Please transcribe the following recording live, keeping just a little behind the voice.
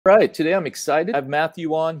Right, today I'm excited. I have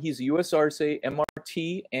Mathew on. He's a USRSA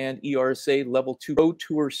MRT and ERSA Level 2 Pro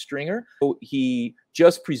Tour stringer. So he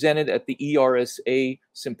just presented at the ERSA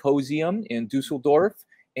Symposium in Dusseldorf,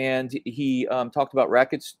 and he talked about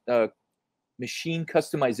rackets machine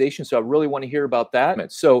customization. So I really want to hear about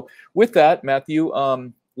that. So with that, Mathew,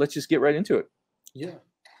 let's just get right into it. Yeah.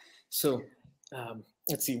 So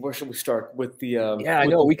let's see, where should we start with the? Yeah, I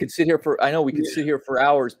know we could sit here for. I know we could sit here for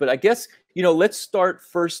hours, but I guess let's start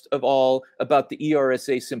first of all about the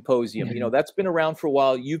ERSA Symposium. That's been around for a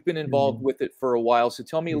while. You've been involved with it for a while. So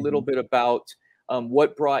tell me a little bit about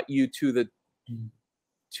what brought you to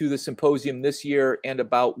the symposium this year and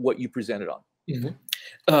about what you presented on.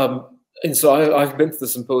 And so I've been to the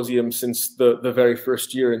symposium since the very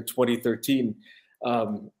first year in 2013,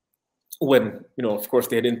 when of course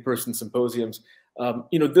they had in-person symposiums.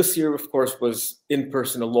 This year, of course, was in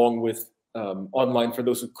person along with online for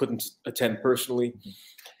those who couldn't attend personally.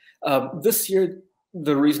 This year,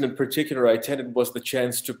 the reason in particular I attended was the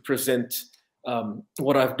chance to present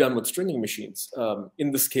what I've done with stringing machines.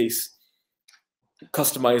 In this case,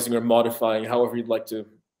 customizing or modifying, however you'd like to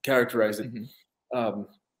characterize it.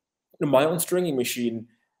 My own stringing machine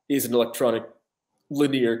is an electronic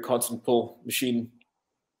linear constant pull machine,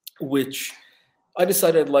 which I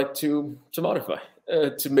decided I'd like to modify,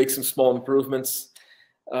 to make some small improvements,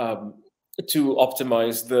 to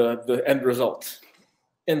optimize the end result.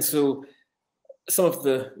 And so some of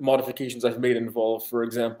the modifications I've made involve, for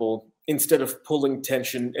example, instead of pulling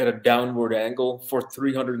tension at a downward angle for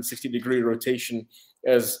 360-degree rotation,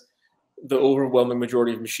 as the overwhelming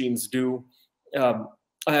majority of machines do,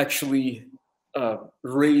 I actually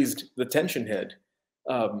raised the tension head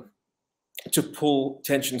to pull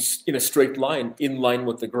tensions in a straight line, in line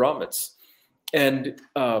with the grommets. And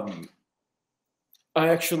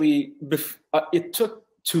it took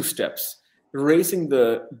two steps: raising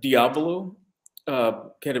the Diabolo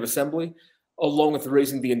kind of assembly, along with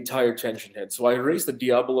raising the entire tension head. So I raised the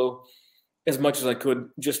Diabolo as much as I could,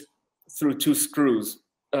 just through two screws.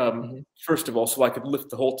 First of all, so I could lift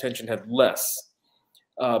the whole tension head less,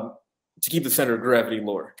 to keep the center of gravity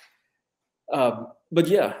lower. But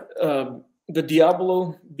yeah, the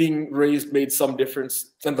Diabolo being raised made some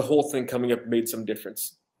difference, and the whole thing coming up made some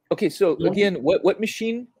difference. Okay, so again, what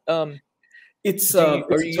machine? It's Toyo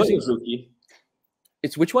Zouki.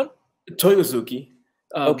 It's which one? Toyo Zouki.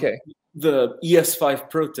 Okay. The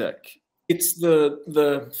ES5 Protech. It's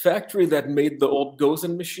the factory that made the old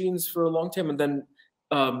Gozen machines for a long time, and then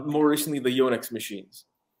more recently the Yonex machines.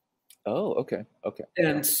 Oh, okay, okay.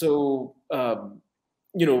 And so,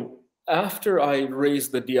 after I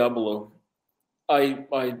raised the Diabolo,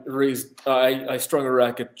 I strung a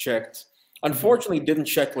racket, checked. Unfortunately, didn't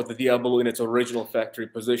check with the Diabolo in its original factory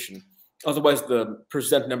position. Otherwise, the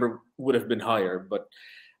percent number would have been higher. But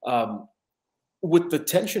with the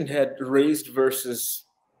tension head raised versus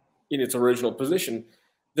in its original position,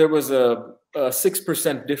 there was a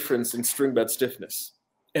 6% difference in string bed stiffness.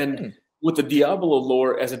 And with the Diabolo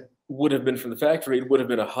lower, as it would have been from the factory, it would have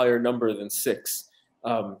been a higher number than 6.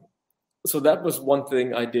 So that was one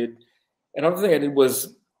thing I did. Another thing I did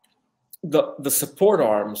was the support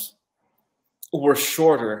arms were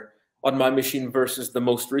shorter on my machine versus the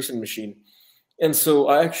most recent machine. And so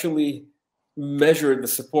I actually measured the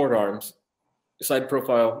support arms, side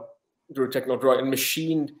profile through a technical drawing, and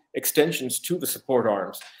machined extensions to the support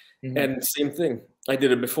arms. And same thing, I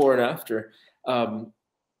did it before and after.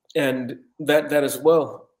 And that as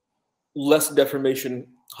well, less deformation,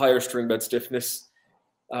 higher string bed stiffness.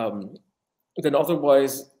 Then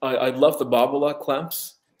otherwise, I love the Babola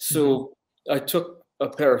clamps. So I took a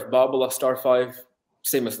pair of Babola Star 5,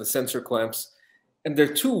 same as the sensor clamps, and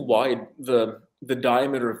they're too wide, the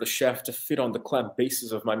diameter of the shaft, to fit on the clamp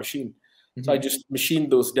bases of my machine. So I just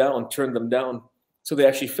machined those down, turned them down, so they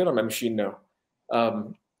actually fit on my machine now.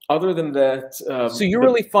 Other than that, so you're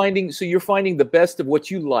really finding the best of what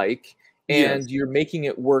you like, and you're making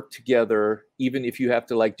it work together, even if you have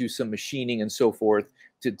to do some machining and so forth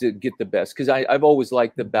to get the best. Because I've always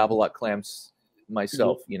liked the Babolat clamps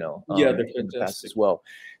myself, in the past as well.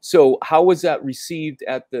 So how was that received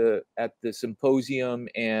at the symposium,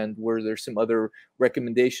 and were there some other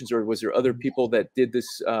recommendations, or was there other people that did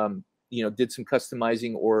this, did some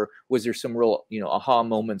customizing, or was there some real, aha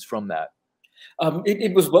moments from that?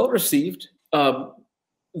 It was well received.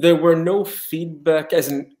 There were no feedback,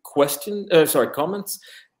 as in comments,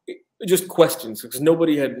 just questions, because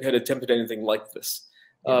nobody had attempted anything like this.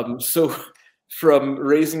 So from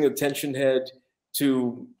raising the tension head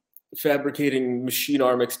to fabricating machine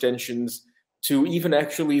arm extensions to even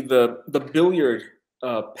actually the billiard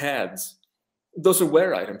pads, those are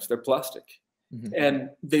wear items. They're plastic. and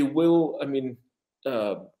they will, I mean,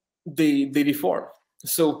 they deform.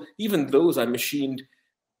 So even those I machined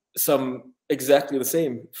some exactly the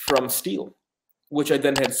same from steel, which I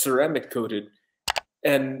then had ceramic coated.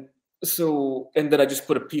 And then I just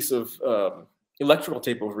put a piece of electrical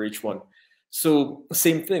tape over each one. So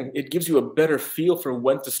same thing, it gives you a better feel for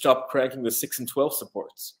when to stop cranking the 6 and 12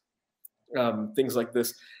 supports, things like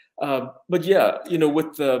this. But yeah, you know,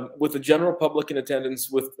 with the general public in attendance,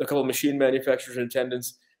 with a couple of machine manufacturers in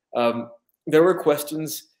attendance, there were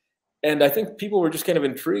questions, and I think people were just kind of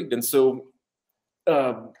intrigued. And so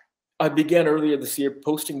I began earlier this year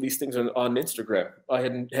posting these things on Instagram. I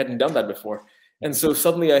hadn't done that before. And so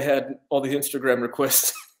suddenly I had all these Instagram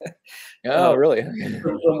requests. Oh, really?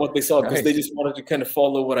 From what they saw, because they just wanted to kind of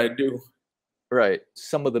follow what I do. Right.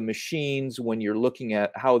 Some of the machines, when you're looking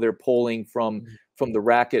at how they're pulling from the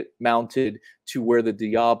racket mounted to where the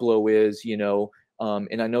Diablo is, you know,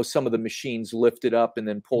 and I know some of the machines lift it up and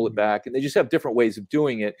then pull it back, and they just have different ways of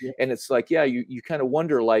doing it. Yeah. And it's like, yeah, you kind of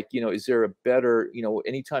wonder, like, you know, is there a better, you know,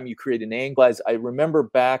 anytime you create an angle, as I remember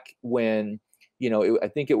back when, you know, I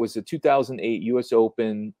think it was the 2008 US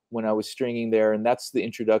Open when I was stringing there, and that's the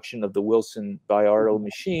introduction of the Wilson Biardo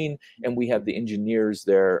machine, and we had the engineers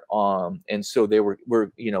there, and so they were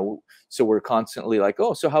you know, so we're constantly like,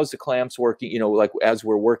 oh, so how's the clamps working? You know, like as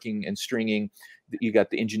we're working and stringing, you got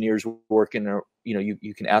the engineers working, or you know,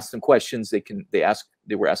 you can ask them questions.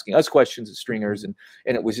 They were asking us questions as stringers, and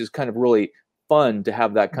it was just kind of really fun to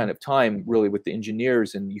have that kind of time really with the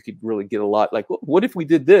engineers, and you could really get a lot like, what if we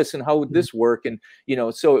did this and how would this work? And you know,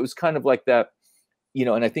 so it was kind of like that, you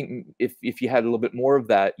know. And I think if you had a little bit more of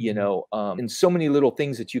that, you know, and so many little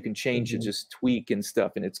things that you can change and just tweak and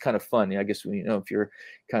stuff, and it's kind of fun. I guess, you know, if you're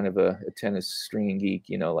kind of a tennis stringing geek,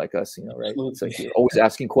 you know, like us, you know, right? It's like you're always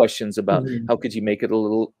asking questions about how could you make it a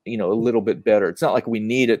little, you know, a little bit better. It's not like we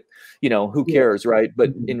need it, you know, who cares, right?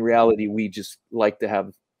 But in reality, we just like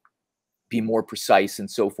to be more precise and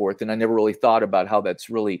so forth. And I never really thought about how that's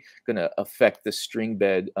really going to affect the string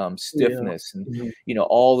bed stiffness and, you know,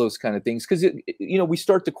 all those kind of things. Because, you know, we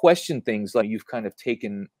start to question things like you've kind of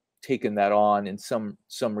taken that on in some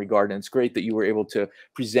regard. And it's great that you were able to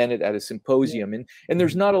present it at a symposium. And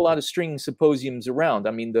there's not a lot of stringing symposiums around.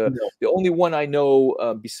 I mean, the only one I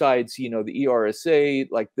know besides, you know, the ERSA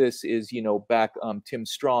like this is, you know, back Tim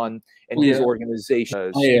Strawn and his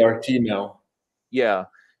organization. IART now. Yeah.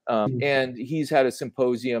 And he's had a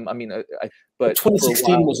symposium. I mean, but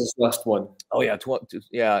 2016 was his last one. Oh yeah,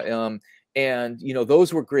 and you know,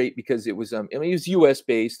 those were great because it was I mean, it was US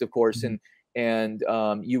based, of course, and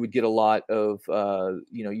you would get a lot of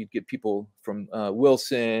you know, you'd get people from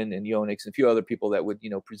Wilson and Yonex and a few other people that would, you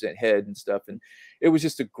know, present head and stuff, and it was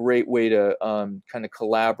just a great way to kind of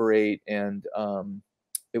collaborate, and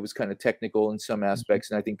it was kind of technical in some aspects.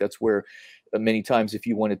 And I think that's where many times if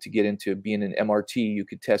you wanted to get into being an MRT, you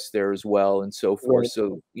could test there as well and so forth.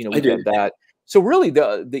 So, you know, we did that. So really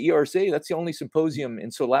the ERSA, that's the only symposium.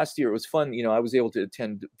 And so last year it was fun. You know, I was able to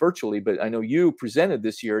attend virtually, but I know you presented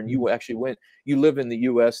this year, and you actually you live in the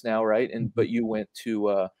US now, right? But you went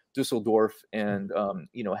to Dusseldorf and,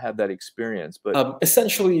 you know, had that experience. But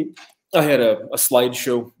essentially I had a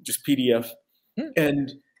slideshow, just PDF,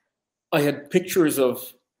 and I had pictures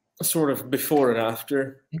of sort of before and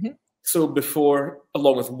after. So before,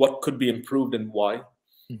 along with what could be improved and why,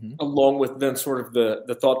 along with then sort of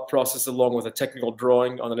the thought process, along with a technical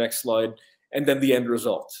drawing on the next slide, and then the end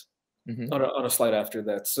result on a slide after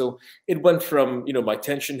that. So it went from, you know, my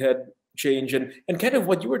tension head change and kind of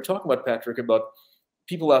what you were talking about, Patrick, about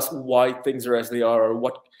people ask why things are as they are, or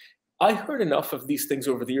what. I heard enough of these things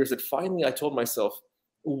over the years that finally I told myself,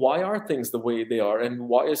 why are things the way they are, and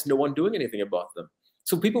why is no one doing anything about them?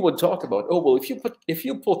 So people would talk about, oh, well, if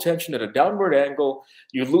you pull tension at a downward angle,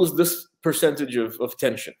 you lose this percentage of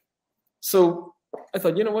tension. So I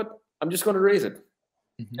thought, you know what, I'm just going to raise it.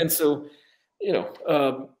 And so, you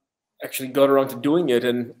know, actually got around to doing it,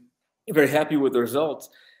 and very happy with the results.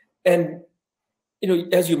 And, you know,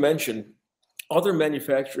 as you mentioned, other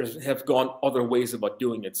manufacturers have gone other ways about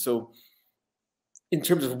doing it. So in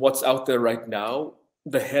terms of what's out there right now,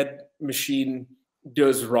 the head machine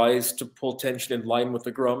does rise to pull tension in line with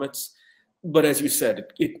the grommets. But as you said,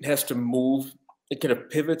 it has to move. It kind of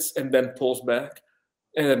pivots and then pulls back,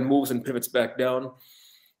 and then moves and pivots back down.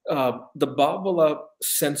 The Babala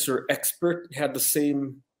Sensor Expert had the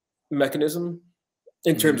same mechanism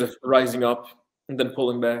in terms of rising up and then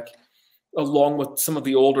pulling back, along with some of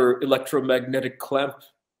the older electromagnetic clamp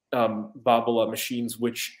Babala machines,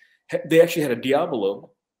 which they actually had a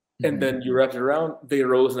Diabolo, and then you wrapped it around, they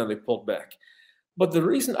rose, and then they pulled back. But the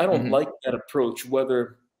reason I don't like that approach,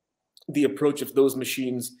 whether the approach of those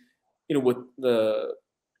machines with the,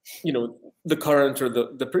 the current or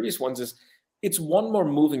the previous ones is it's one more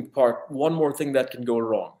moving part, one more thing that can go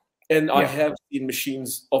wrong. And I have seen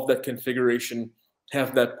machines of that configuration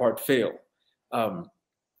have that part fail. I'm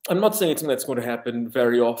not saying it's something that's going to happen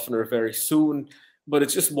very often or very soon, but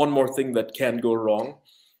it's just one more thing that can go wrong.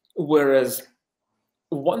 Whereas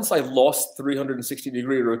once I lost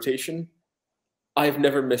 360-degree rotation, I've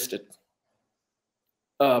never missed it.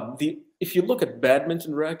 If you look at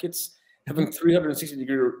badminton rackets, having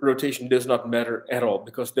 360-degree rotation does not matter at all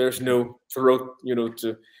because there's no throat,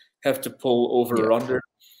 to have to pull over or under.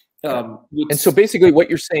 And so basically what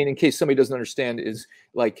you're saying, in case somebody doesn't understand, is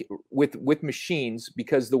like with machines,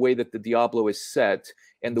 because the way that the Diablo is set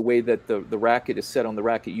and the way that the racket is set on the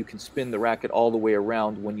racket, you can spin the racket all the way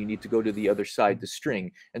around when you need to go to the other side to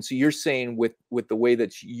string. And so you're saying with the way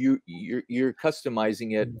that you're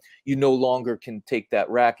customizing it, you no longer can take that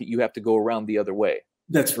racket, you have to go around the other way.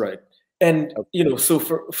 That's right. And so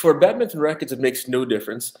for badminton rackets, it makes no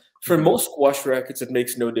difference. For most squash rackets, it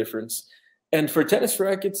makes no difference. And for tennis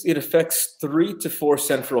rackets, it affects 3 to 4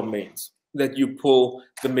 central mains that you pull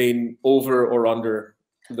the main over or under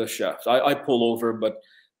the shaft. I pull over, but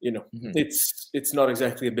it's not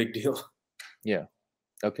exactly a big deal. Yeah.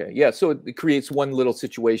 Okay. Yeah. So it creates one little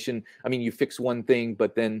situation. I mean, you fix one thing,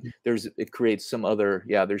 but then it creates some other.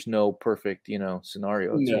 Yeah. There's no perfect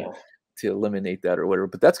scenario to eliminate that or whatever.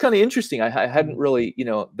 But that's kind of interesting. I hadn't really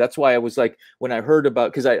that's why I was like, when I heard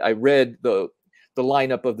about, because I read the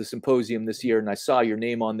lineup of the symposium this year and I saw your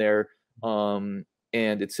name on there,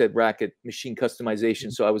 and it said racket machine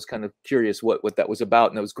customization. So I was kind of curious what that was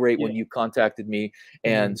about. And it was great when you contacted me.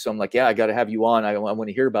 And so I'm like, yeah, I got to have you on. I want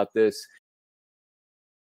to hear about this.